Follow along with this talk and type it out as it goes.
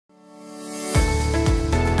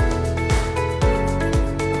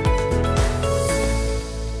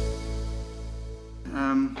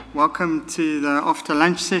Welcome to the after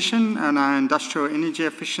lunch session and our industrial energy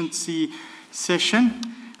efficiency session.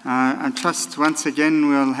 I trust once again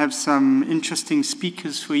we'll have some interesting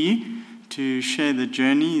speakers for you to share the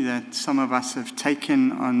journey that some of us have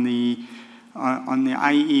taken on the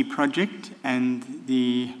IE project and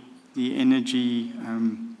the energy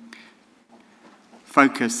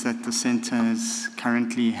focus that the centres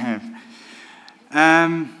currently have.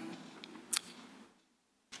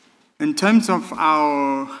 In terms of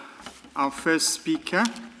our first speaker,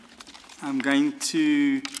 I'm going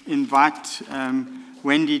to invite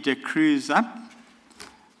Wendy da Cruz up.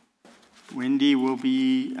 Wendy will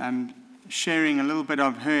be sharing a little bit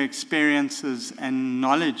of her experiences and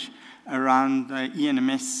knowledge around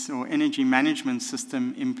ENMS, or Energy Management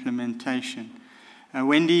System implementation.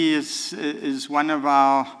 Wendy is one of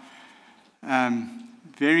our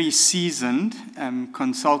very seasoned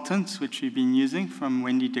consultants, which we've been using from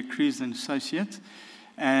Wendy da Cruz and Associates.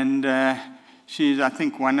 And she's, I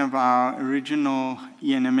think, one of our original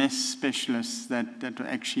ENMS specialists that were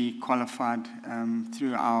actually qualified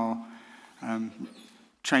through our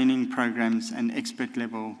training programs and expert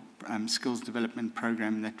level skills development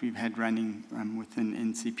program that we've had running within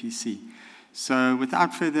NCPC. So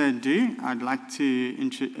without further ado, I'd like to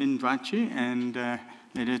invite you and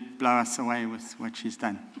let it blow us away with what she's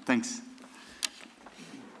done. Thanks.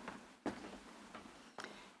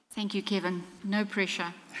 Thank you, Kevin. No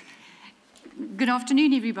pressure. Good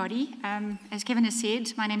afternoon, everybody. As Kevin has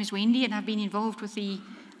said, my name is Wendy, and I've been involved with the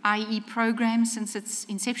IE program since its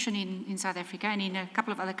inception in South Africa and in a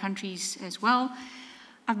couple of other countries as well.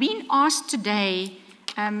 I've been asked today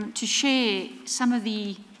to share some of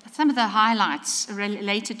the highlights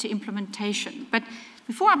related to implementation. But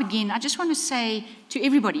before I begin, I just want to say to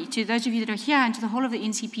everybody, to those of you that are here and to the whole of the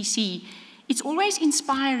NCPC, it's always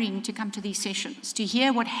inspiring to come to these sessions, to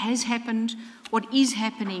hear what has happened, what is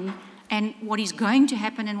happening, and what is going to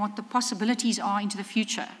happen, and what the possibilities are into the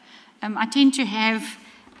future. I tend to have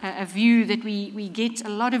a view that we get a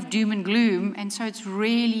lot of doom and gloom, and so it's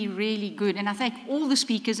really, really good. And I thank all the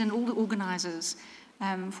speakers and all the organisers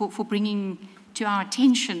for bringing to our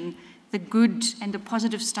attention the good and the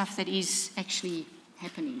positive stuff that is actually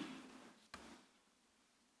happening.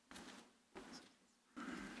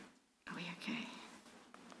 Are we okay?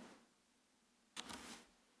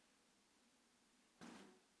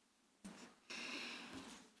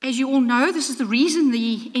 As you all know, this is the reason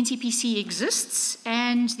the NCPC exists,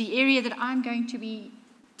 and the area that I'm going to be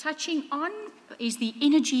touching on is the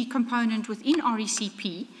energy component within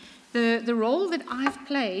RECP. The role that I've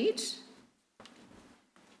played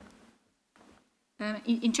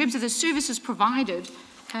in terms of the services provided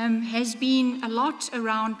has been a lot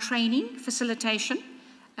around training, facilitation,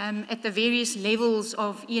 at the various levels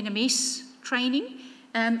of ENMS training.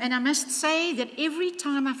 And I must say that every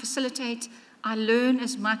time I facilitate, I learn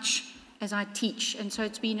as much as I teach. And so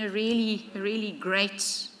it's been a really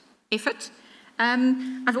great effort.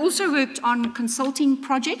 I've also worked on consulting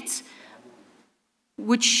projects,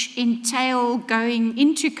 which entail going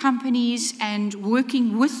into companies and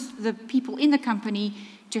working with the people in the company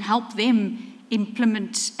to help them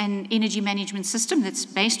implement an energy management system that's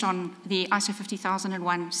based on the ISO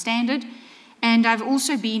 50001 standard. And I've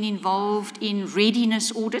also been involved in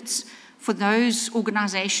readiness audits for those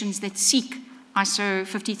organizations that seek ISO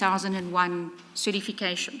 50001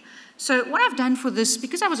 certification. So what I've done for this,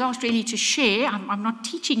 because I was asked really to share, I'm not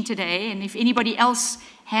teaching today, and if anybody else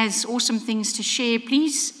has awesome things to share,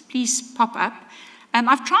 please pop up.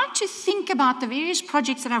 I've tried to think about the various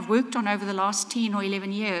projects that I've worked on over the last 10 or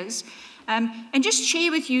 11 years, and just share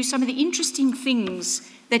with you some of the interesting things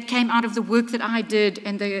that came out of the work that I did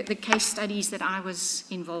and the case studies that I was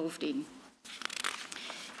involved in.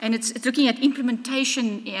 And it's looking at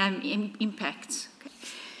implementation impacts.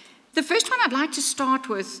 The first one I'd like to start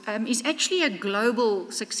with is actually a global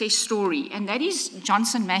success story, and that is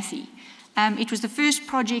Johnson Matthey. It was the first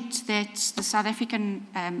project that the South African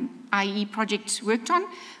IE project worked on,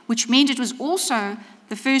 which meant it was also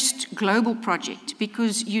the first global project,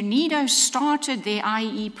 because UNIDO started their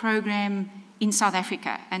IE program in South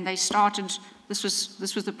Africa, and they started, this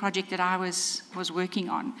was the project that I was working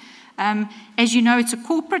on. As you know, it's a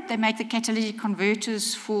corporate. They make the catalytic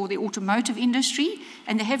converters for the automotive industry,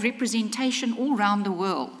 and they have representation all around the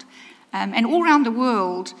world. And all around the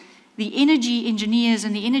world, the energy engineers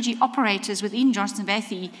and the energy operators within Johnson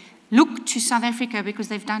Matthey look to South Africa because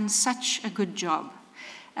they've done such a good job.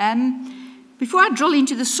 Before I drill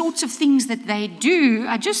into the sorts of things that they do,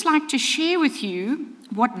 I'd just like to share with you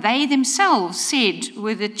what they themselves said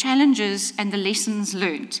were the challenges and the lessons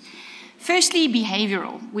learned. Firstly,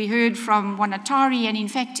 behavioral. We heard from Wanatari, and in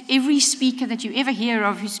fact, every speaker that you ever hear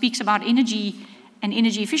of who speaks about energy and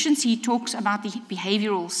energy efficiency talks about the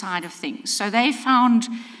behavioral side of things. So they found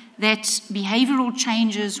that behavioral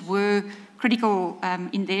changes were critical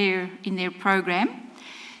in their program.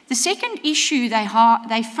 The second issue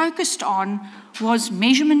they focused on was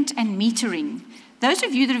measurement and metering. Those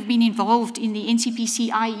of you that have been involved in the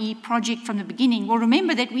NCPC-IE project from the beginning will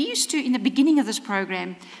remember that we used to, in the beginning of this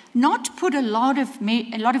program, not put a lot of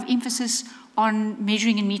emphasis on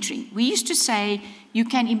measuring and metering. We used to say you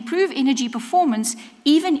can improve energy performance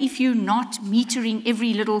even if you're not metering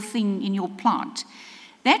every little thing in your plant.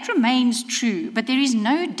 That remains true, but there is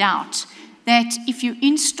no doubt that if you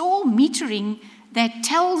install metering that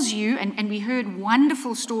tells you, and we heard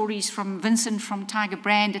wonderful stories from Vincent from Tiger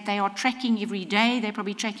Brand, that they are tracking every day, they're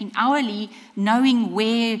probably tracking hourly, knowing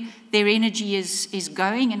where their energy is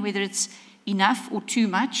going and whether it's enough or too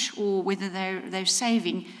much, or whether they're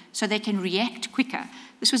saving, so they can react quicker.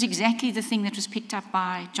 This was exactly the thing that was picked up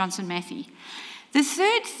by Johnson Matthey. The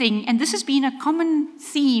third thing, and this has been a common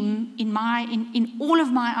theme in all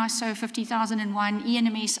of my ISO 50001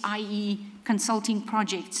 ENMS IE consulting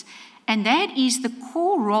projects, and that is the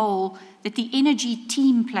core role that the energy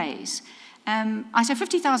team plays. ISO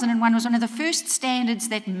 50001 was one of the first standards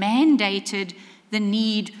that mandated the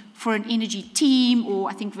need for an energy team, or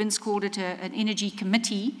I think Vince called it an energy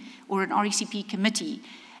committee or an RECP committee.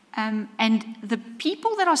 And the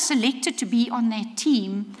people that are selected to be on that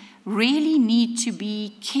team really need to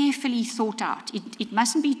be carefully thought out. It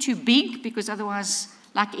mustn't be too big, because otherwise,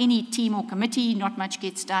 like any team or committee, not much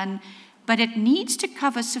gets done. But it needs to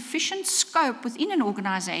cover sufficient scope within an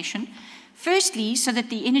organization, firstly, so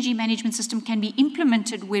that the energy management system can be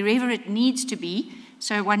implemented wherever it needs to be.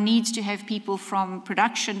 So one needs to have people from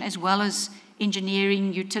production as well as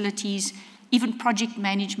engineering, utilities, even project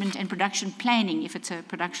management and production planning if it's a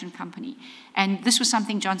production company. And this was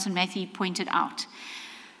something Johnson Matthey pointed out.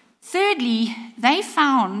 Thirdly, they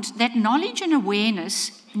found that knowledge and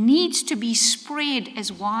awareness needs to be spread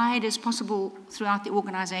as wide as possible throughout the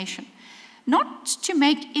organization. Not to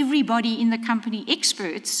make everybody in the company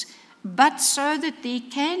experts, but so that there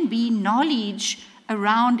can be knowledge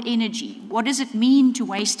around energy. What does it mean to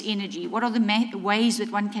waste energy? What are the ways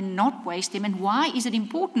that one cannot waste them? And why is it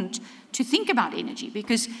important to think about energy?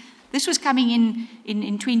 Because this was coming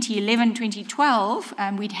in 2011, 2012.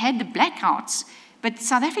 We'd had the blackouts, but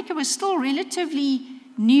South Africa was still relatively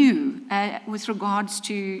new with regards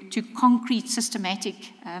to concrete,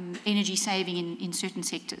 systematic energy saving in certain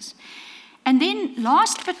sectors. And then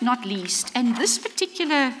last but not least, and this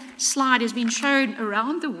particular slide has been shown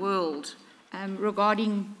around the world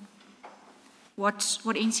regarding what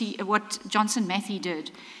Johnson Matthey did.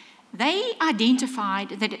 They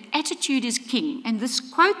identified that attitude is king. And this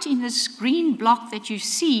quote in this green block that you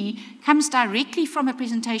see comes directly from a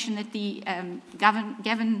presentation that the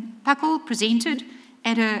Gavin Puckle presented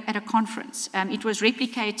at a conference. It was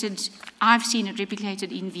replicated, I've seen it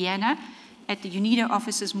replicated in Vienna, at the UNIDO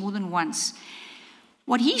offices more than once.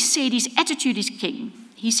 What he said is attitude is king.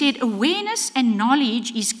 He said awareness and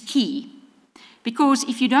knowledge is key, because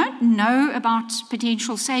if you don't know about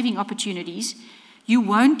potential saving opportunities, you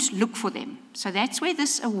won't look for them. So that's where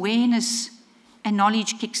this awareness and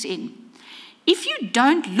knowledge kicks in. If you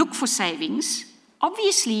don't look for savings,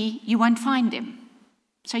 obviously you won't find them.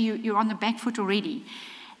 So you're on the back foot already.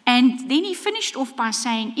 And then he finished off by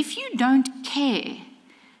saying, if you don't care,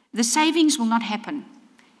 the savings will not happen.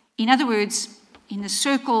 In other words, in the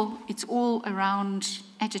circle, it's all around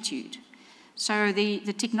attitude. So the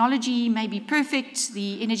technology may be perfect,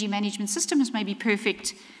 the energy management systems may be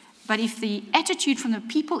perfect, but if the attitude from the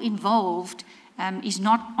people involved is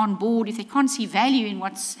not on board, if they can't see value in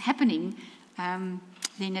what's happening, then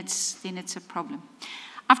it's a problem.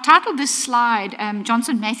 I've titled this slide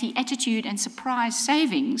Johnson Matthey Attitude and Surprise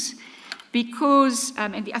Savings, because,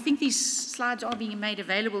 and I think these slides are being made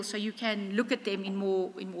available so you can look at them in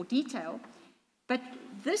more detail. But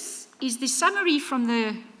this is the summary from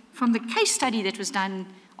the case study that was done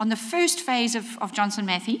on the first phase of Johnson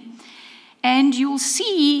Matthey. And you'll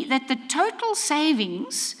see that the total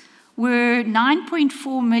savings were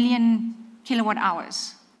 9.4 million kilowatt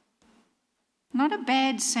hours. Not a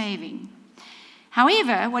bad saving.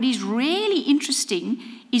 However, what is really interesting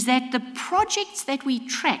is that the projects that we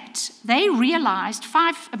tracked, they realized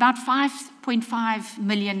about 5.5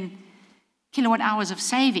 million kilowatt hours of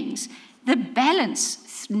savings. The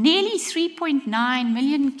balance, nearly 3.9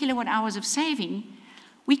 million kilowatt hours of saving,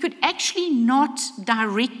 we could actually not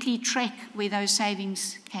directly track where those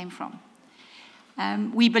savings came from.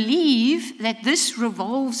 We believe that this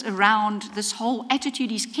revolves around this whole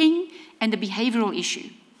attitude is king and the behavioral issue.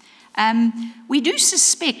 We do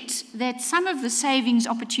suspect that some of the savings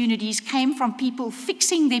opportunities came from people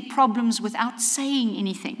fixing their problems without saying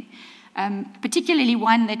anything. Particularly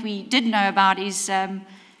one that we did know about is the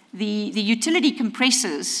utility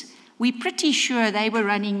compressors. We're pretty sure they were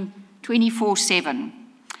running 24/7.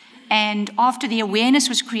 And after the awareness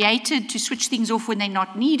was created to switch things off when they're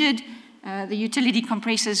not needed, the utility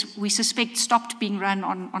compressors, we suspect, stopped being run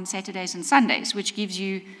on Saturdays and Sundays, which gives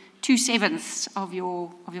you 2/7 of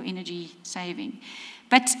your energy saving.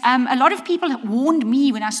 But a lot of people warned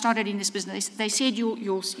me when I started in this business. They said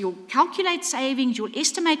you'll calculate savings, you'll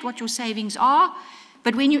estimate what your savings are,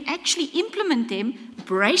 but when you actually implement them,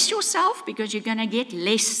 brace yourself because you're going to get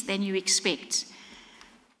less than you expect.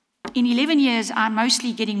 In 11 years, I'm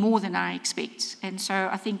mostly getting more than I expect. And so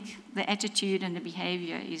I think the attitude and the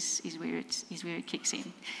behavior is where it kicks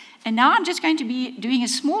in. And now I'm just going to be doing a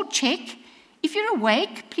small check. If you're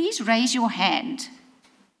awake, please raise your hand.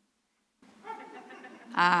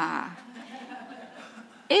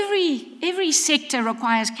 Every sector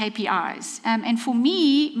requires KPIs. And for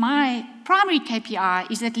me, my primary KPI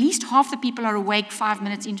is at least half the people are awake 5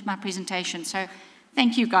 minutes into my presentation. So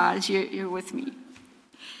thank you, guys. You're with me.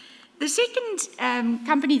 The second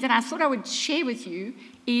company that I thought I would share with you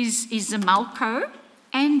is Zamalco,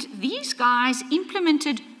 and these guys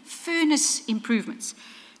implemented furnace improvements.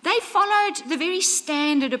 They followed the very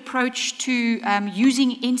standard approach to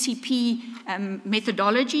using NCP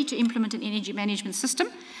methodology to implement an energy management system.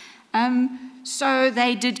 So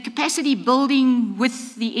they did capacity building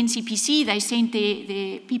with the NCPC. They sent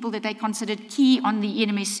their people that they considered key on the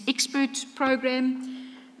ENMS expert program.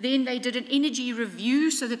 Then they did an energy review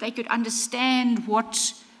so that they could understand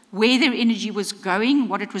where their energy was going,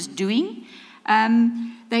 what it was doing.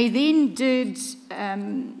 They then did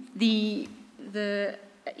the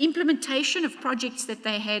implementation of projects that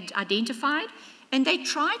they had identified, and they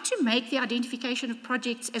tried to make the identification of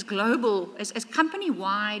projects as global, as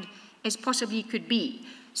company-wide as possibly could be.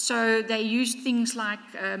 So they used things like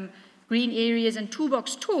green areas and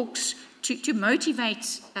toolbox talks to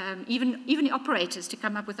motivate even the operators to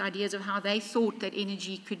come up with ideas of how they thought that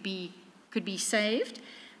energy could be saved.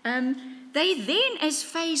 They then, as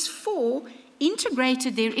phase 4,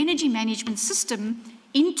 integrated their energy management system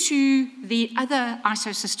into the other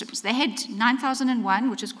ISO systems. They had 9001,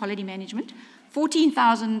 which is quality management,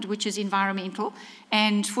 14,000, which is environmental,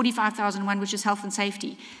 and 45,001, which is health and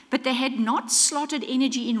safety. But they had not slotted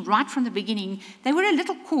energy in right from the beginning. They were a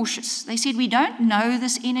little cautious. They said, we don't know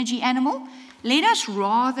this energy animal. Let us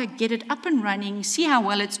rather get it up and running, see how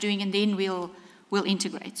well it's doing, and then we'll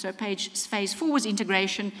integrate. So phase 4 was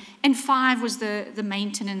integration, and 5 was the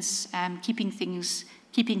maintenance, keeping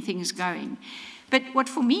things going. But what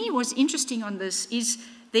for me was interesting on this is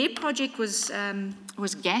their project was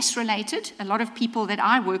gas-related. A lot of people that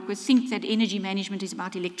I work with think that energy management is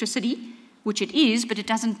about electricity, which it is, but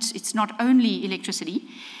it's not only electricity.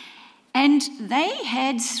 And they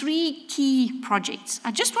had 3 key projects.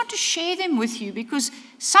 I just want to share them with you because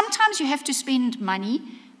sometimes you have to spend money,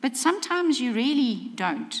 but sometimes you really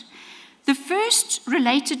don't. The first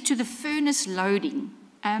related to the furnace loading.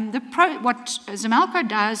 What Zamalco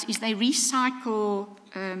does is they recycle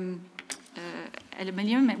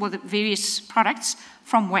aluminium, well, the various products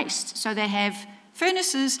from waste. So they have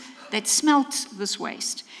furnaces that smelt this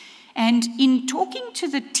waste. And in talking to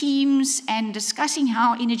the teams and discussing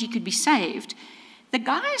how energy could be saved, the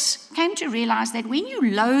guys came to realize that when you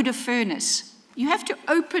load a furnace, you have to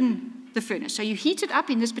open the furnace. So you heat it up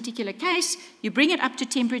in this particular case, you bring it up to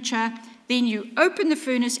temperature, then you open the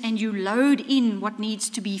furnace and you load in what needs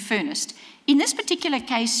to be furnaced. In this particular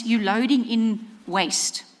case, you're loading in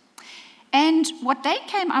waste. And what they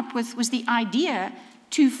came up with was the idea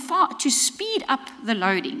to speed up the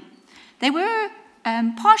loading. They were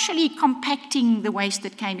partially compacting the waste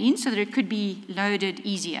that came in so that it could be loaded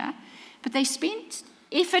easier, but they spent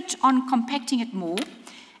effort on compacting it more,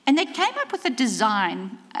 and they came up with a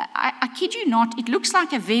design. I kid you not, it looks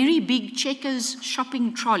like a very big Checkers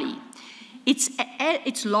shopping trolley.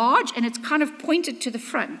 It's large and it's kind of pointed to the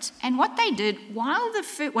front. And what they did,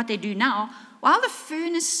 what they do now, while the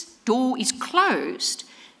furnace door is closed,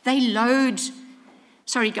 they load.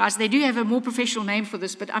 Sorry, guys, they do have a more professional name for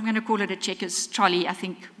this, but I'm going to call it a Checkers trolley. I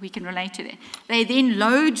think we can relate to that. They then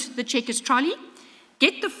load the Checkers trolley,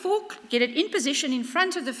 get it in position in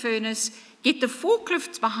front of the furnace, get the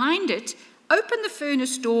forklifts behind it, open the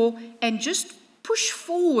furnace door, and just push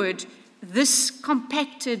forward this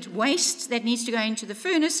compacted waste that needs to go into the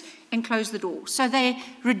furnace and close the door. So they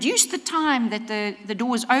reduce the time that the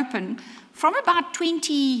door is open from about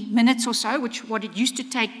 20 minutes or so, what it used to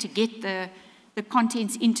take to get the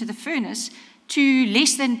contents into the furnace, to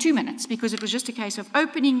less than 2 minutes, because it was just a case of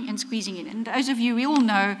opening and squeezing in. And those of you, we all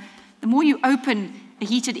know, the more you open a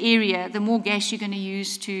heated area, the more gas you're going to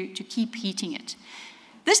use to keep heating it.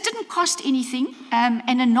 This didn't cost anything, and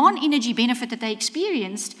a non-energy benefit that they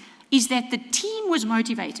experienced is that the team was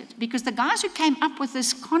motivated, because the guys who came up with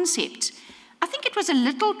this concept, I think it was a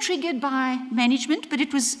little triggered by management, but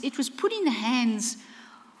it was put in the hands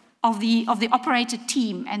of the operator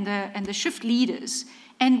team and the shift leaders.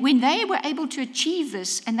 And when they were able to achieve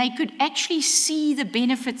this, and they could actually see the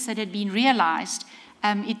benefits that had been realized,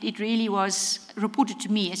 it really was reported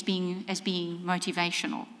to me as being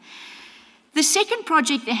motivational. The second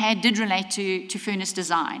project they had did relate to furnace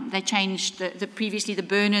design. They changed previously the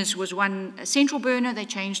burners was one central burner. They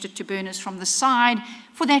changed it to burners from the side.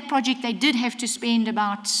 For that project, they did have to spend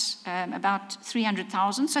about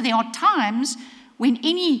 300,000. So there are times when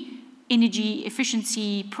any energy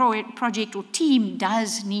efficiency project or team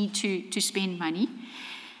does need to spend money.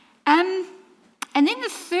 And then the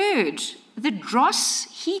third, the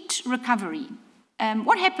dross heat recovery.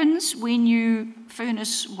 What happens when you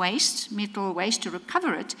furnace waste, metal waste, to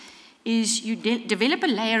recover it, is you develop a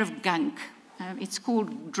layer of gunk. It's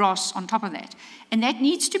called dross on top of that. And that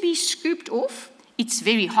needs to be scooped off. It's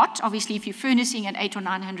very hot. Obviously, if you're furnacing at 800 or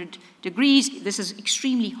 900 degrees, this is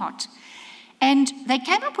extremely hot. And they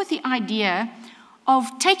came up with the idea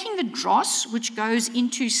of taking the dross, which goes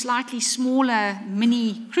into slightly smaller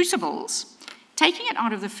mini crucibles, taking it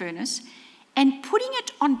out of the furnace, and putting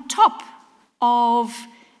it on top of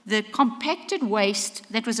the compacted waste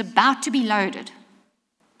that was about to be loaded.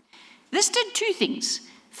 This did two things.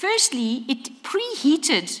 Firstly, it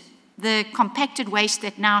preheated the compacted waste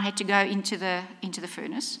that now had to go into the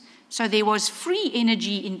furnace. So there was free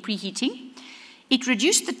energy in preheating. It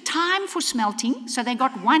reduced the time for smelting, so they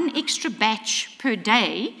got one extra batch per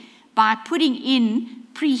day by putting in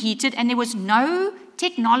preheated, and there was no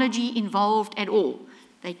technology involved at all.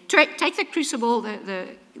 They take the crucible,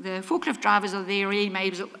 the forklift drivers are there, really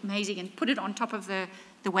amazing, and put it on top of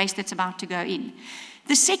the waste that's about to go in.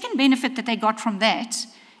 The second benefit that they got from that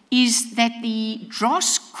is that the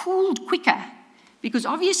dross cooled quicker, because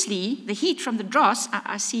obviously the heat from the dross,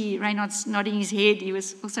 I see Reynard's nodding his head, he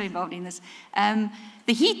was also involved in this,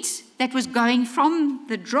 the heat that was going from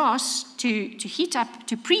the dross to heat up,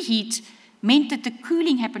 to preheat, meant that the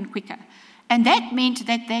cooling happened quicker. And that meant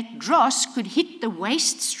that that dross could hit the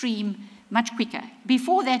waste stream much quicker.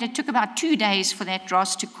 Before that, it took about 2 days for that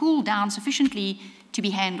dross to cool down sufficiently to be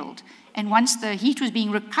handled. And once the heat was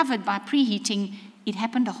being recovered by preheating, it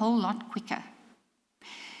happened a whole lot quicker.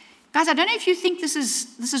 Guys, I don't know if you think this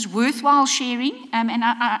is worthwhile sharing, and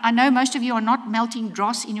I know most of you are not melting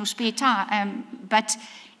dross in your spare time, but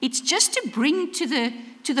it's just to bring to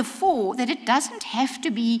the fore that it doesn't have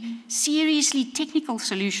to be seriously technical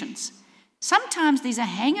solutions. Sometimes there's a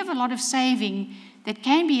hang of a lot of saving that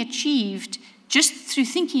can be achieved just through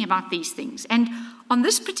thinking about these things. And on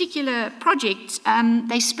this particular project,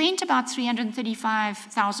 they spent about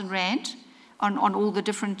 335,000 Rand on all the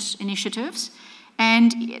different initiatives.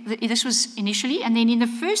 And this was initially, and then in the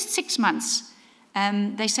first 6 months,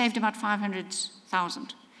 they saved about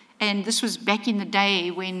 500,000. And this was back in the day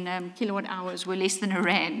when kilowatt hours were less than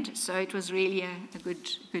R1, so it was really a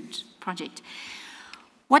good project.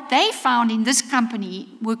 What they found in this company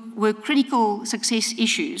were critical success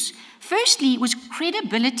issues. Firstly, was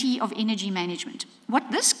credibility of energy management.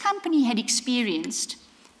 What this company had experienced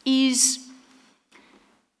is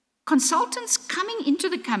consultants coming into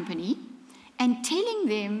the company and telling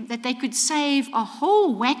them that they could save a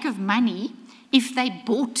whole whack of money if they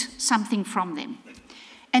bought something from them.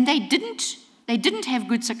 And they didn't have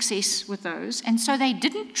good success with those, and so they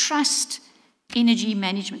didn't trust energy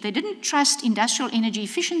management. They didn't trust industrial energy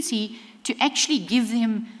efficiency to actually give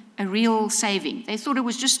them a real saving. They thought it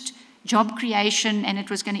was just job creation and it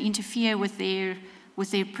was going to interfere with their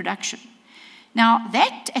production. Now,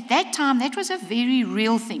 at that time, that was a very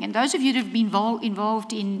real thing. And those of you that have been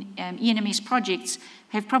involved in ENMS projects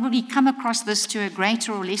have probably come across this to a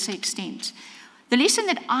greater or lesser extent. The lesson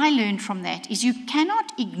that I learned from that is you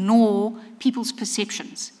cannot ignore people's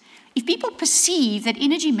perceptions. If people perceive that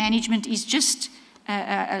energy management is just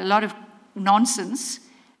a lot of nonsense,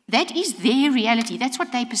 that is their reality. That's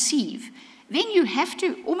what they perceive. Then you have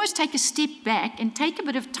to almost take a step back and take a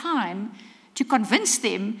bit of time to convince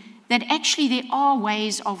them that actually there are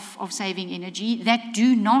ways of saving energy that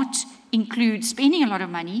do not include spending a lot of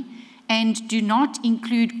money and do not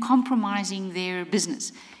include compromising their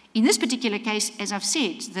business. In this particular case, as I've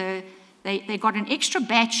said, They got an extra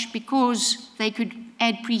batch because they could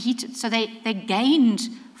add preheated. So they gained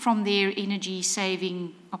from their energy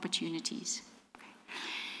saving opportunities.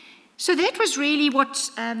 So that was really what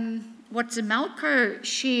Zemelko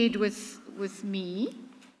shared with me,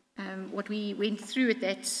 what we went through at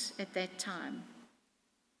that time.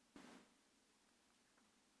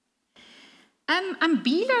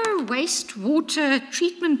 Mbilo wastewater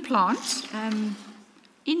treatment plant.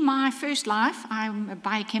 In my first life, I'm a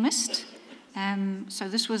biochemist. So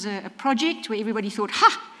this was a project where everybody thought,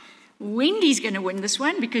 ha, Wendy's going to win this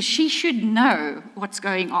one because she should know what's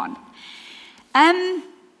going on.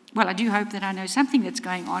 Well, I do hope that I know something that's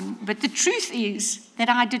going on, but the truth is that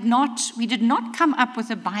we did not come up with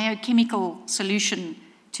a biochemical solution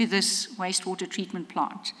to this wastewater treatment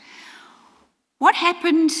plant. What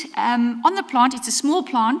happened on the plant? It's a small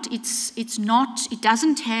plant. It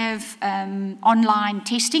doesn't have online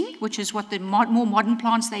testing, which is what the more modern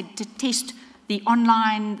plants, they test the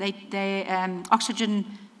online,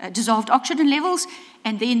 dissolved oxygen levels,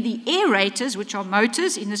 and then the aerators, which are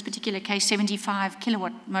motors, in this particular case 75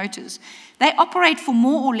 kilowatt motors, they operate for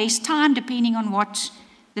more or less time depending on what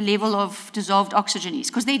the level of dissolved oxygen is,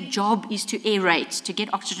 because their job is to aerate, to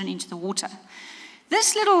get oxygen into the water.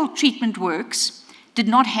 This little treatment works did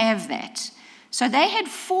not have that. So they had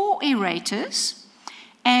 4 aerators,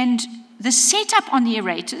 and the setup on the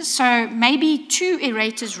aerators, so maybe 2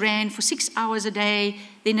 aerators ran for 6 hours a day,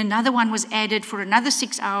 then another one was added for another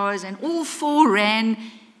 6 hours, and all 4 ran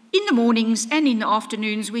in the mornings and in the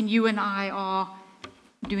afternoons when you and I are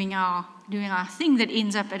doing our thing that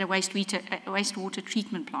ends up at a wastewater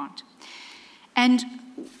treatment plant. And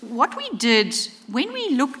what we did, when we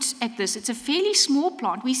looked at this, it's a fairly small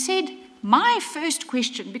plant, we said, my first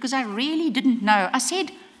question, because I really didn't know, I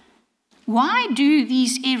said, why do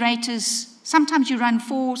these aerators, sometimes you run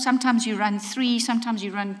 4, sometimes you run 3, sometimes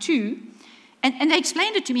you run 2, and they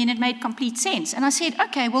explained it to me and it made complete sense. And I said,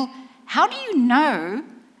 okay, well, how do you know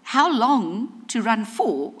how long to run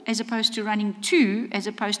 4 as opposed to running 2, as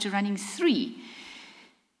opposed to running 3?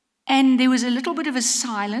 And there was a little bit of a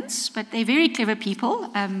silence, but they're very clever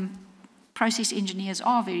people. Process engineers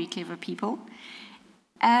are very clever people.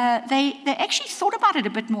 They actually thought about it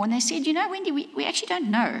a bit more, and they said, you know, Wendy, we actually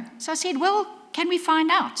don't know. So I said, well, can we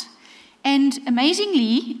find out? And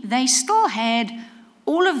amazingly, they still had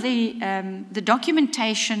all of the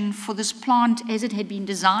documentation for this plant as it had been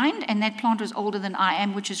designed, and that plant was older than I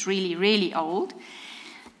am, which is really, really old.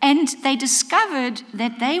 And they discovered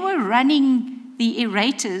that they were running the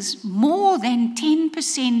aerators more than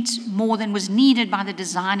 10% more than was needed by the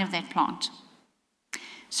design of that plant.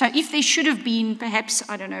 So if there should have been perhaps,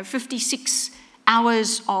 I don't know, 56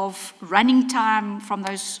 hours of running time from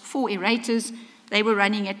those 4 aerators, they were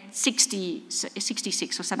running at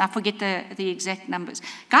 66 or something. I forget the exact numbers.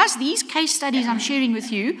 Guys, these case studies I'm sharing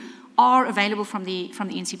with you are available from the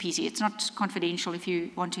NCPC. It's not confidential if you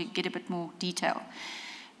want to get a bit more detail.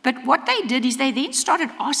 But what they did is they then started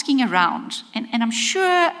asking around, and I'm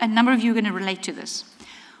sure a number of you are going to relate to this.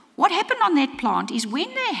 What happened on that plant is when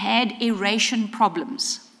they had aeration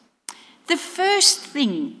problems, the first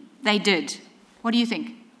thing they did, what do you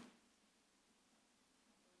think?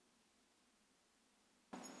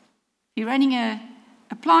 You're running a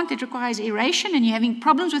plant that requires aeration and you're having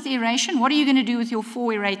problems with aeration, what are you going to do with your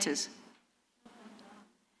 4 aerators?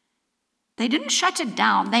 They didn't shut it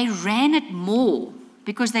down, they ran it more.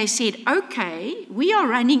 Because they said, okay, we are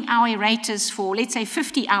running our aerators for, let's say,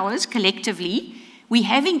 50 hours collectively. We're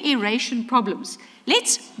having aeration problems.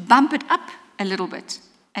 Let's bump it up a little bit.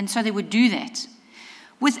 And so they would do that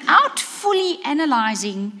without fully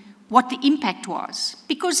analyzing what the impact was,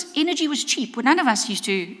 because energy was cheap. Well, none of us used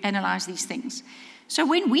to analyze these things. So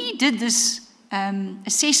when we did this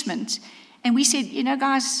assessment, and we said, you know,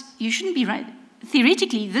 guys, you shouldn't be right.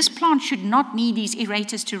 Theoretically, this plant should not need these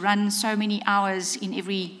aerators to run so many hours in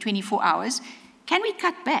every 24 hours. Can we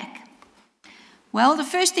cut back? Well, the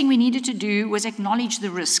first thing we needed to do was acknowledge the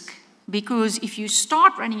risk, because if you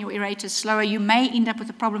start running your aerators slower, you may end up with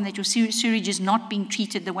the problem that your sewage is not being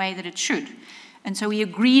treated the way that it should. And so we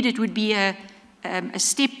agreed it would be a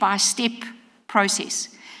step-by-step process.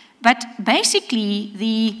 But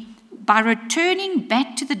basically, by returning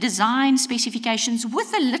back to the design specifications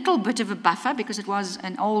with a little bit of a buffer, because it was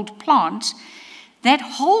an old plant, that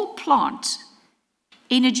whole plant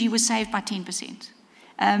energy was saved by 10%.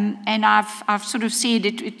 And I've sort of said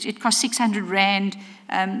it cost 600 Rand.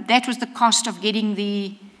 That was the cost of getting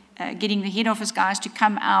the head office guys to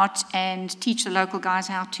come out and teach the local guys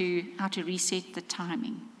how to reset the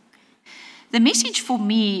timing. The message for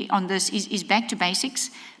me on this is back to basics,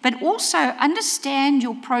 but also understand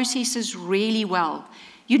your processes really well.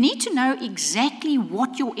 you need to know exactly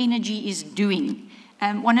what your energy is doing.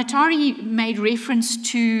 Wanatari made reference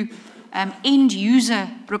to end user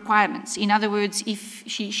requirements. In other words, if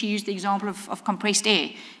she used the example of compressed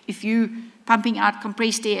air. If you're pumping out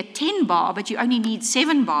compressed air at 10 bar, but you only need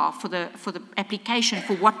 7 bar for the application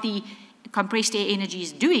for what the compressed air energy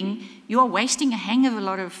is doing, you are wasting a hang of a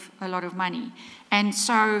lot of money. And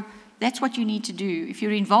so that's what you need to do. If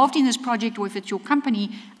you're involved in this project or if it's your company,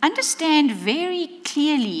 understand very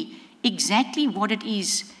clearly exactly what it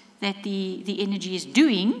is that the energy is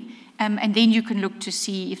doing, and then you can look to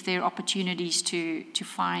see if there are opportunities to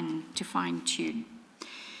fine-tune.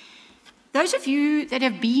 Those of you that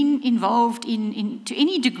have been involved to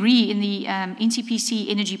any degree in the NCPC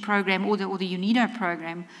energy program or the UNIDO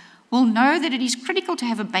program will know that it is critical to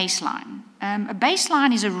have a baseline. A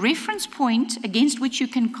baseline is a reference point against which you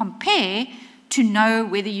can compare to know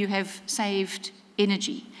whether you have saved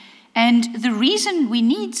energy. And the reason we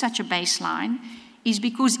need such a baseline is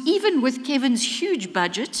because even with Kevin's huge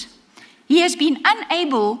budget, he has been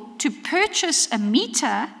unable to purchase a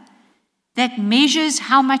meter that measures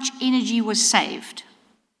how much energy was saved.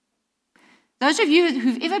 Those of you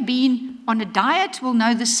who've ever been on a diet will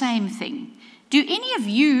know the same thing. Do any of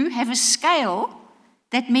you have a scale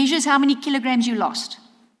that measures how many kilograms you lost?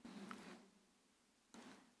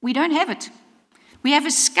 We don't have it. We have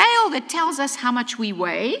a scale that tells us how much we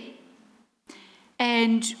weigh,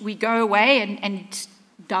 and we go away and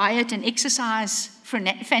diet and exercise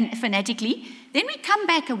fanatically. Then we come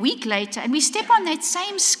back a week later and we step on that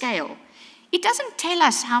same scale. It doesn't tell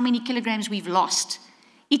us how many kilograms we've lost.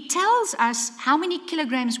 It tells us how many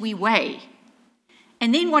kilograms we weigh.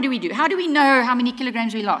 And then what do? How do we know how many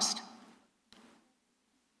kilograms we lost?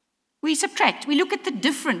 We subtract. We look at the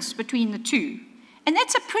difference between the two. And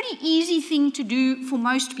that's a pretty easy thing to do for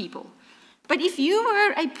most people. But if you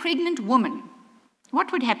were a pregnant woman,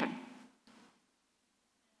 what would happen?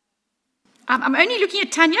 I'm only looking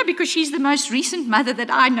at Tanya because she's the most recent mother that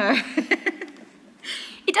I know.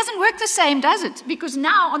 It doesn't work the same, does it? Because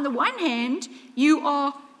now, on the one hand, you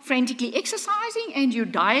are frantically exercising and you're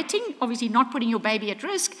dieting, obviously not putting your baby at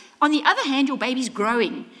risk. On the other hand, your baby's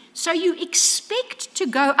growing. So you expect to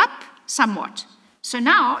go up somewhat. So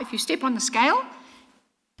now, if you step on the scale,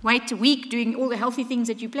 wait a week doing all the healthy things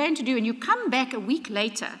that you plan to do, and you come back a week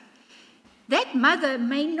later, that mother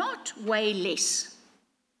may not weigh less.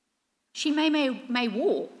 She may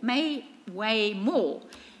weigh more,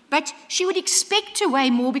 but she would expect to weigh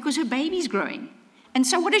more because her baby's growing. And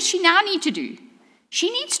so what does she now need to do? She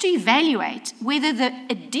needs to evaluate whether the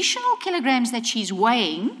additional kilograms that she's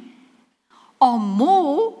weighing are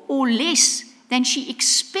more or less than she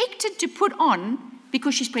expected to put on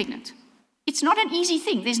because she's pregnant. It's not an easy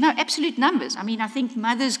thing. There's no absolute numbers. I mean, I think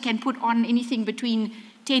mothers can put on anything between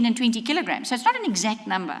 10 and 20 kilograms. So it's not an exact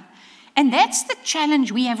number. And that's the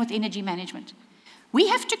challenge we have with energy management. We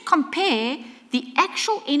have to compare the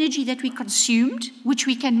actual energy that we consumed, which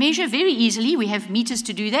we can measure very easily. We have meters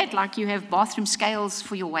to do that, like you have bathroom scales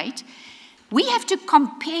for your weight. We have to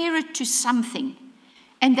compare it to something.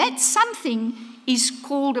 And that something is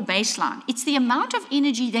called a baseline. It's the amount of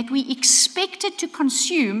energy that we expected to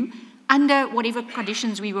consume under whatever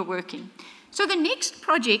conditions we were working. So the next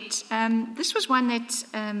project, this was one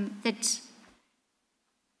that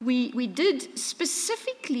we did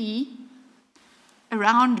specifically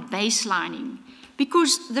around baselining,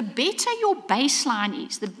 because the better your baseline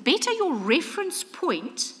is, the better your reference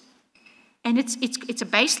point, and it's a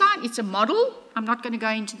baseline, it's a model. I'm not going to go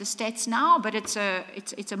into the stats now, but it's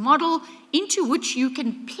a model into which you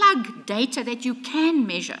can plug data that you can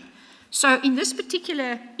measure. So in this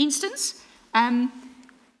particular instance,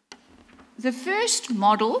 the first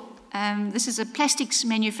model, this is a plastics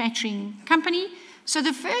manufacturing company. So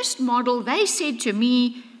the first model, they said to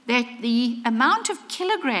me that the amount of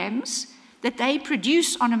kilograms that they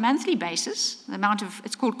produce on a monthly basis, the amount of,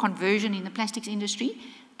 it's called conversion in the plastics industry,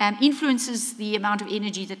 influences the amount of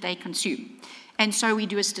energy that they consume. And so we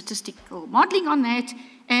do a statistical modeling on that,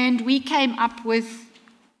 and we came up with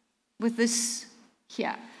this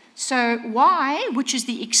here. So Y, which is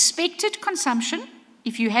the expected consumption,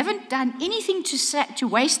 if you haven't done anything to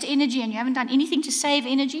waste energy and you haven't done anything to save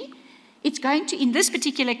energy, it's going to, in this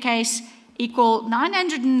particular case, equal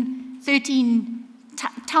 913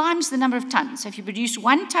 times the number of tons. So if you produce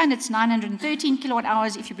 1 ton, it's 913 kilowatt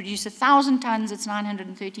hours. If you produce 1,000 tons, it's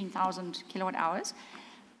 913,000 kilowatt hours,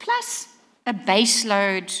 plus a base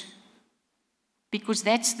load, because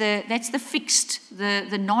that's the fixed,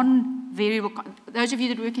 the non-variable. Those of you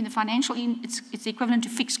that work in the financial, it's equivalent to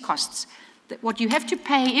fixed costs. What you have to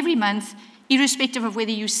pay every month, irrespective of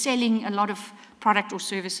whether you're selling a lot of product or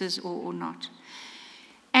services or not.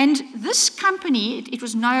 And this company, it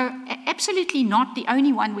was absolutely not the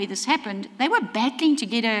only one where this happened. They were battling to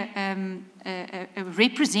get a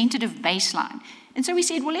representative baseline. And so we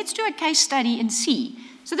said, well, let's do a case study and see.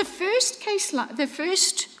 So the first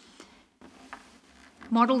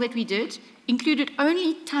model that we did included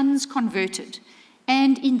only tons converted.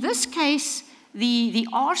 And in this case, the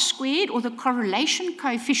R squared, or the correlation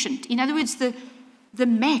coefficient, in other words, the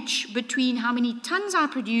match between how many tons I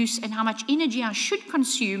produce and how much energy I should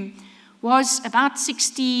consume, was about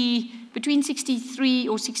between 63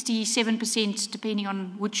 or 67%, depending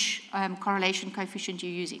on which correlation coefficient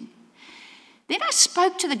you're using. Then I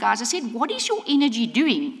spoke to the guys. I said, what is your energy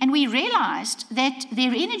doing? And we realized that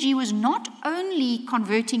their energy was not only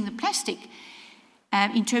converting the plastic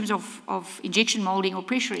in terms of injection molding or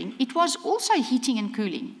pressuring, it was also heating and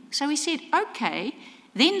cooling. So we said, okay,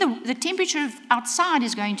 then the temperature outside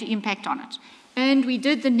is going to impact on it. And we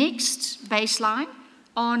did the next baseline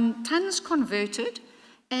on tons converted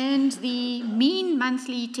and the mean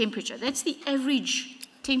monthly temperature. That's the average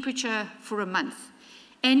temperature for a month.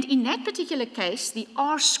 And in that particular case, the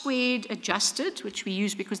R squared adjusted, which we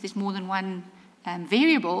use because there's more than one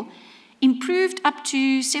variable, improved up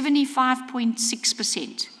to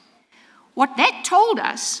 75.6%. What that told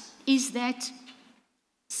us is that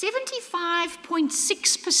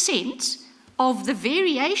 75.6% of the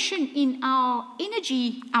variation in our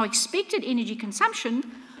energy, our expected energy consumption,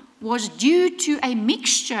 was due to a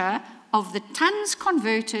mixture of the tons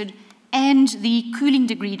converted and the cooling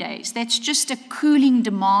degree days. That's just a cooling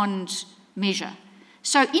demand measure.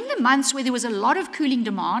 So in the months where there was a lot of cooling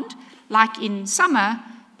demand, like in summer,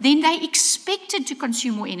 then they expected to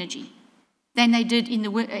consume more energy than they did in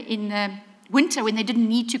the winter, when they didn't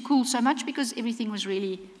need to cool so much because everything was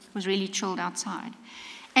really chilled outside.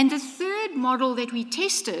 And the third model that we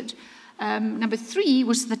tested, number 3,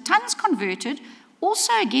 was the tons converted,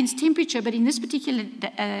 also against temperature, but in this particular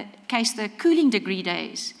case, the cooling degree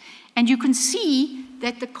days. And you can see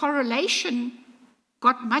that the correlation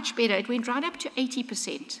got much better. It went right up to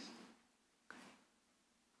 80%.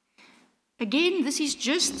 Again, this is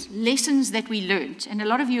just lessons that we learned. And a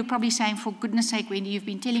lot of you are probably saying, for goodness sake, Wendy, you've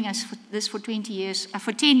been telling us this for 20 years,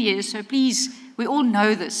 for 10 years, so please, we all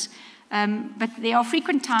know this. But there are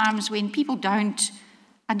frequent times when people don't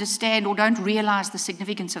understand or don't realize the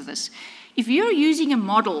significance of this. If you're using a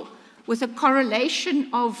model with a correlation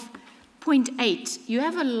of 0.8, you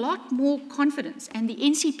have a lot more confidence, and the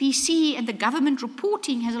NCPC and the government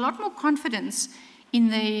reporting has a lot more confidence in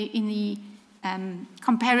the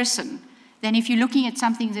comparison than if you're looking at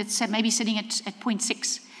something that's maybe sitting at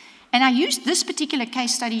 0.6. And I used this particular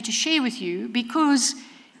case study to share with you because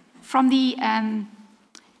from the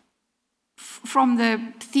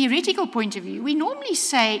theoretical point of view, we normally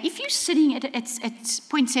say if you're sitting at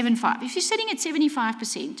 0.75, if you're sitting at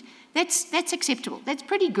 75%, that's acceptable. That's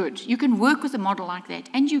pretty good. You can work with a model like that,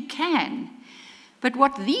 and you can. But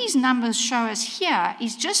what these numbers show us here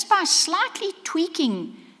is just by slightly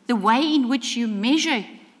tweaking the way in which you measure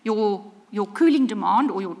your cooling demand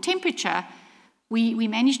or your temperature, we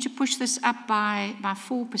managed to push this up by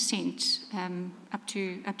 4%, up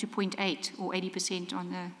to 0.8 or 80%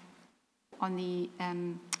 on the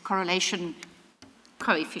correlation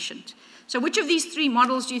coefficient. So which of these 3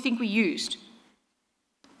 models do you think we used?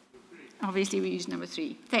 Obviously, we used number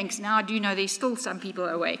 3. Thanks. Now I do know there's still some people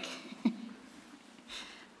awake.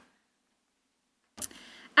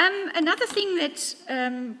 Another thing that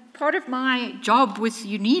part of my job with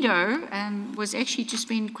UNIDO was actually to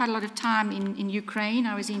spend quite a lot of time in Ukraine.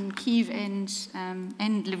 I was in Kyiv and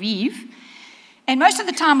Lviv. And most of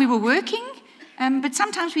the time we were working, but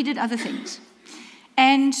sometimes we did other things.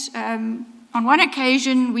 And on one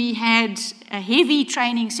occasion, we had a heavy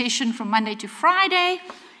training session from Monday to Friday,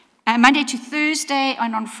 Monday to Thursday,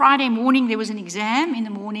 and on Friday morning there was an exam in the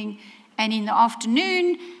morning, and in the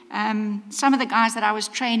afternoon, some of the guys that I was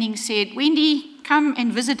training said, Wendy, come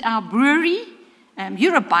and visit our brewery.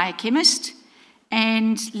 You're a biochemist,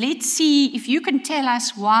 and let's see if you can tell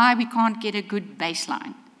us why we can't get a good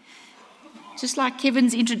baseline. Just like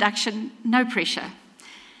Kevin's introduction, no pressure.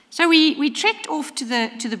 So we trekked off to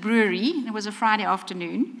the brewery. It was a Friday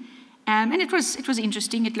afternoon, and it was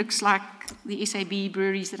interesting. It looks like the SAB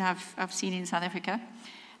breweries that I've seen in South Africa.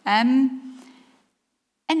 And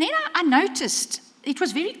then I noticed it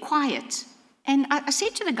was very quiet. And I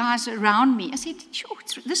said to the guys around me, I said, sure,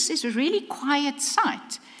 this is a really quiet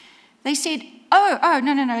site. They said, oh,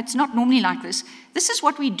 no, it's not normally like this. This is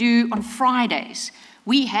what we do on Fridays.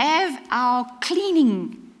 We have our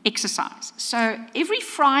cleaning exercise. So every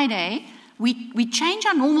Friday, we change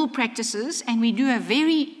our normal practices and we do a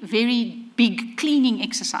very, very big cleaning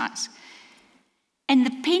exercise. And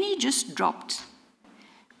the penny just dropped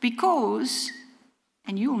because,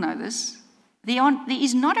 and you'll know this, there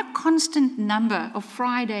is not a constant number of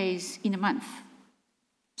Fridays in a month.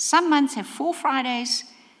 Some months have 4 Fridays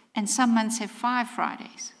and some months have 5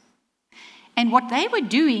 Fridays. And what they were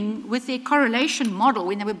doing with their correlation model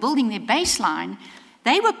when they were building their baseline,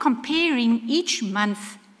 they were comparing each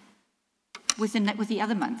month with the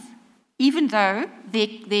other month, even though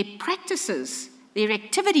their practices, their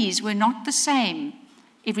activities were not the same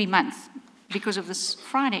every month because of this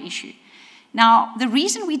Friday issue. Now, the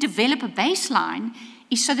reason we develop a baseline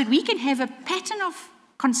is so that we can have a pattern of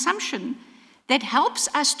consumption that helps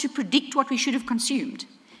us to predict what we should have consumed.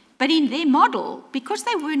 But in their model, because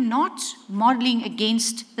they were not modeling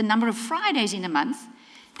against the number of Fridays in a month,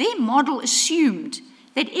 their model assumed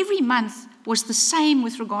that every month was the same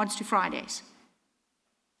with regards to Fridays.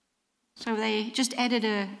 So they just added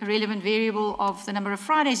a relevant variable of the number of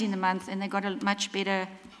Fridays in the month, and they got a much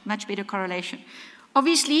better correlation.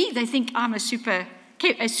 Obviously, they think I'm a super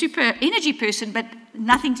energy person, but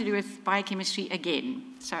nothing to do with biochemistry again.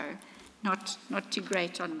 So not too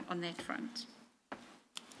great on that front.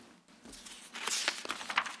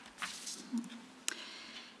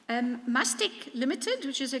 Mustek Limited,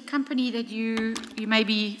 which is a company that you may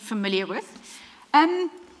be familiar with,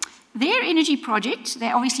 their energy project,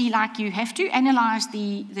 they obviously, like you, have to analyze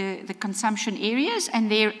the consumption areas, and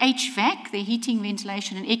their HVAC, their heating,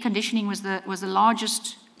 ventilation, and air conditioning was the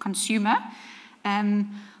largest consumer.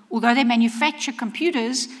 Although they manufacture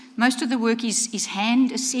computers, most of the work is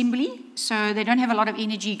hand assembly, so they don't have a lot of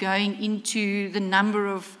energy going into the number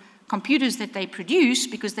of computers that they produce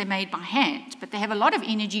because they're made by hand, but they have a lot of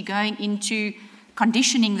energy going into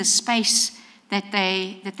conditioning the space that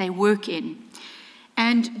they work in.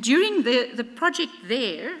 And during the project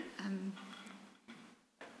there,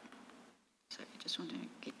 sorry, I just want to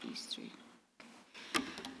get these through.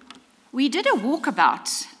 We did a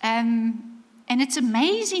walkabout, and it's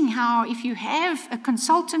amazing how if you have a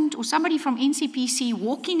consultant or somebody from NCPC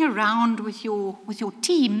walking around with your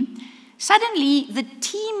team, suddenly the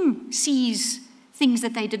team sees things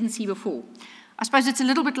that they didn't see before. I suppose it's a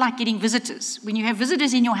little bit like getting visitors. When you have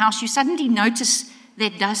visitors in your house, you suddenly notice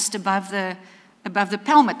that dust above the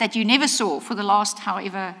pelmet that you never saw for the last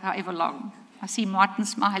however long. I see Martin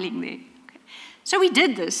smiling there. Okay. So we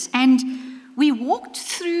did this, and we walked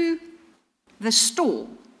through the store,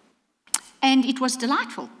 and it was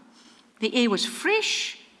delightful. The air was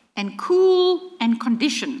fresh and cool and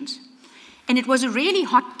conditioned. And it was a really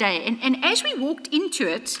hot day. And as we walked into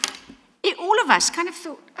it, all of us kind of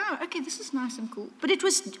thought, oh, okay, this is nice and cool. But it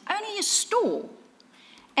was only a store.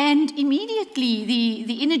 And immediately,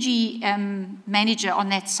 the energy manager on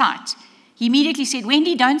that site, he immediately said,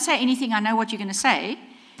 Wendy, don't say anything, I know what you're going to say.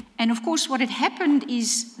 And of course, what had happened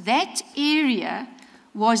is that area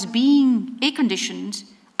was being air-conditioned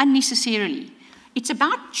unnecessarily. It's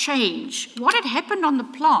about change. What had happened on the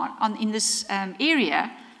plant, in this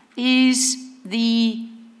area, is the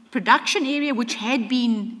production area, which had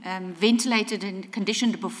been ventilated and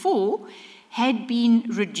conditioned before, had been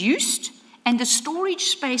reduced, and the storage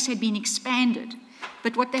space had been expanded.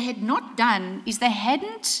 But what they had not done is they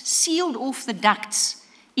hadn't sealed off the ducts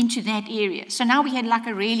into that area. So now we had like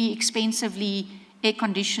a really expensively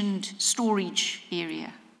air-conditioned storage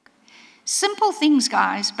area. Simple things,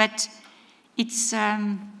 guys, but it's,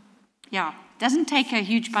 doesn't take a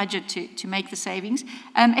huge budget to make the savings.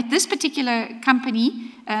 At this particular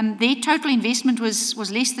company, their total investment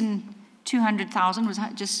was less than 200,000, was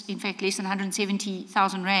just, in fact, less than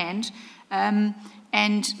 170,000 Rand.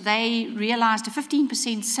 And they realized a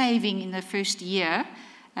 15% saving in the first year.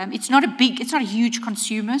 It's not a huge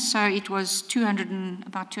consumer, so it was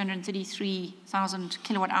about 233,000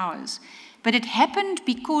 kilowatt hours. But it happened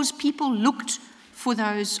because people looked for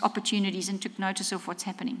those opportunities and took notice of what's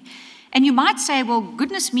happening. And you might say, well,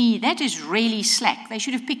 goodness me, that is really slack. They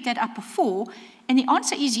should have picked that up before. And the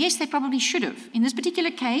answer is yes, they probably should have. In this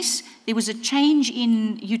particular case, there was a change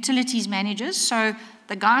in utilities managers. So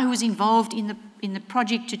the guy who was involved in the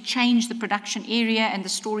project to change the production area and the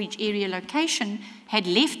storage area location had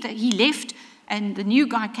left. He left, and the new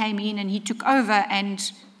guy came in and he took over.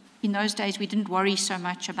 And in those days, we didn't worry so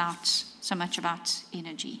much about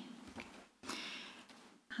energy.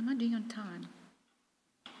 How am I doing on time?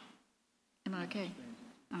 Am I okay?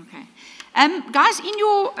 Okay. Guys, in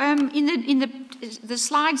your in the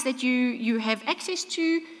slides that you have access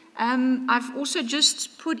to, I've also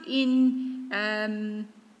just put in the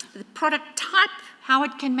product type, how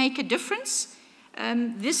it can make a difference.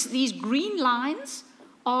 These green lines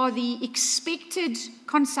are the expected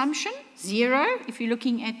consumption, 0, if you're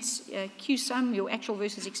looking at Q sum, your actual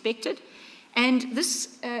versus expected. And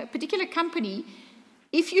this particular company,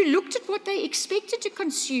 if you looked at what they expected to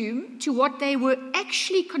consume to what they were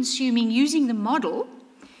actually consuming using the model,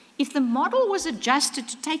 if the model was adjusted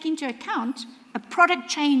to take into account a product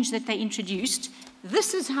change that they introduced,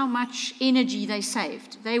 this is how much energy they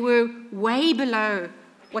saved. They were way below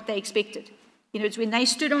what they expected. You know, it's when they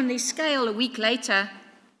stood on their scale a week later,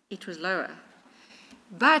 it was lower.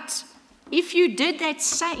 But if you did that,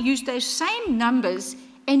 use those same numbers,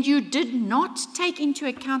 and you did not take into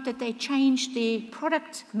account that they changed their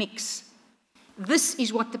product mix, this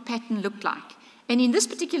is what the pattern looked like. And in this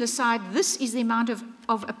particular side, this is the amount of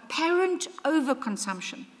apparent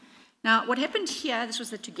overconsumption. Now, what happened here, this was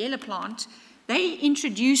the Tugela plant, they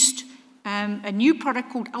introduced a new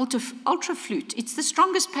product called Ultraflute. It's the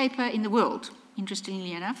strongest paper in the world,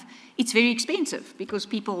 interestingly enough. It's very expensive because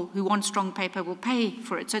people who want strong paper will pay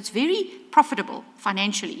for it. So it's very profitable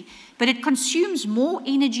financially, but it consumes more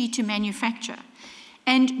energy to manufacture.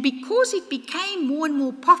 And because it became more and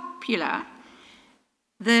more popular,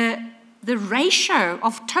 the ratio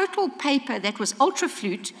of total paper that was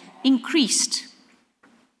Ultraflute increased.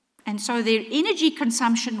 And so their energy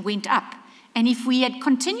consumption went up. And if we had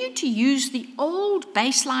continued to use the old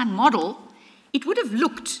baseline model, it would have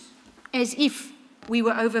looked as if we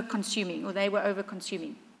were over-consuming, or they were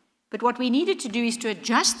over-consuming. But what we needed to do is to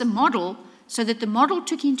adjust the model so that the model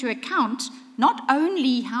took into account not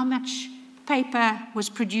only how much paper was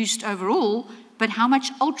produced overall, but how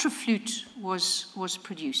much Ultraflute was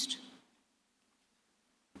produced.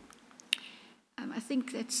 I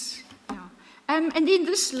think that's, yeah. And then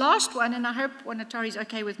this last one, and I hope Wanatari is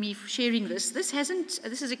okay with me sharing this. This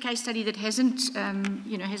is a case study that hasn't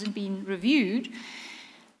been reviewed,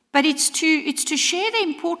 but it's to share the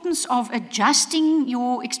importance of adjusting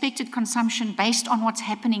your expected consumption based on what's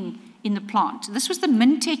happening in the plant. This was the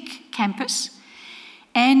Mintech campus,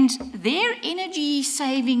 and their energy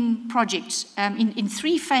saving project in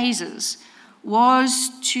 3 phases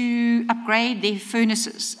was to upgrade their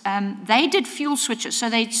furnaces. They did fuel switches, so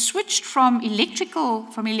they switched from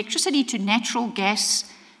electricity to natural gas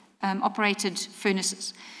operated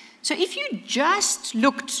furnaces. So if you just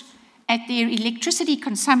looked at their electricity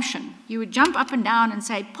consumption, you would jump up and down and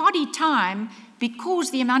say party time,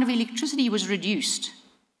 because the amount of electricity was reduced.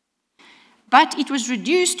 But it was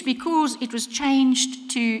reduced because it was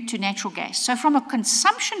changed to natural gas. So from a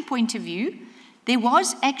consumption point of view, there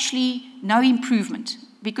was actually no improvement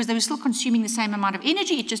because they were still consuming the same amount of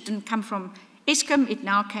energy. It just didn't come from Eskom, it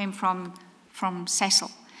now came from Sasol.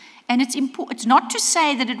 And it's not to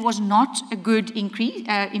say that it was not a good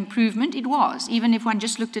improvement, it was, even if one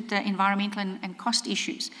just looked at the environmental and cost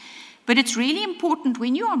issues. But it's really important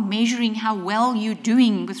when you are measuring how well you're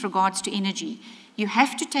doing with regards to energy, you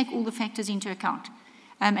have to take all the factors into account.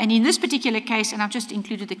 And in this particular case, and I've just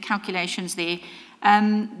included the calculations there,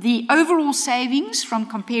 the overall savings from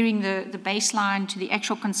comparing the baseline to the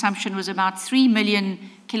actual consumption was about 3 million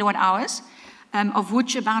kilowatt hours, of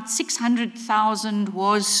which about 600,000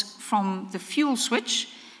 was from the fuel switch.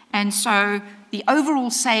 And so the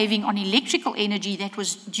overall saving on electrical energy that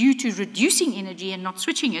was due to reducing energy and not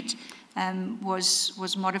switching it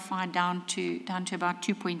was modified down to about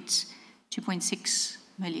 2.6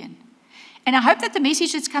 million. And I hope that the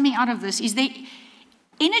message that's coming out of this is that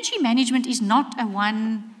energy management is not a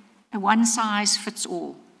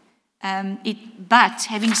one-size-fits-all. But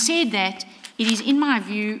having said that, it is, in my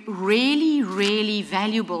view, really, really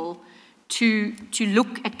valuable to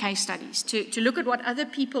look at case studies, to look at what other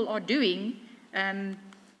people are doing,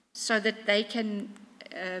 so that they can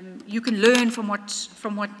you can learn from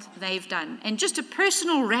what they've done. And just a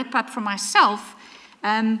personal wrap-up for myself.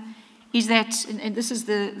 Is that, and this is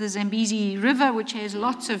the Zambezi River, which has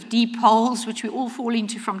lots of deep holes, which we all fall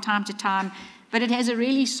into from time to time, but it has a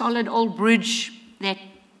really solid old bridge that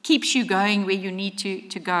keeps you going where you need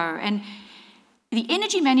to go. And the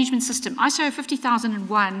energy management system, ISO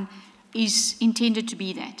 50001, is intended to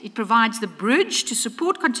be that. It provides the bridge to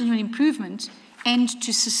support continual improvement and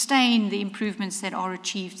to sustain the improvements that are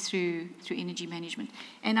achieved through energy management.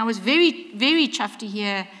 And I was very, very chuffed to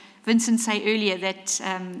hear Vincent say earlier that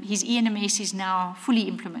his ENMS is now fully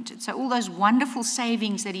implemented. So all those wonderful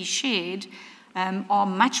savings that he shared are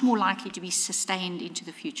much more likely to be sustained into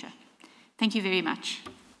the future. Thank you very much.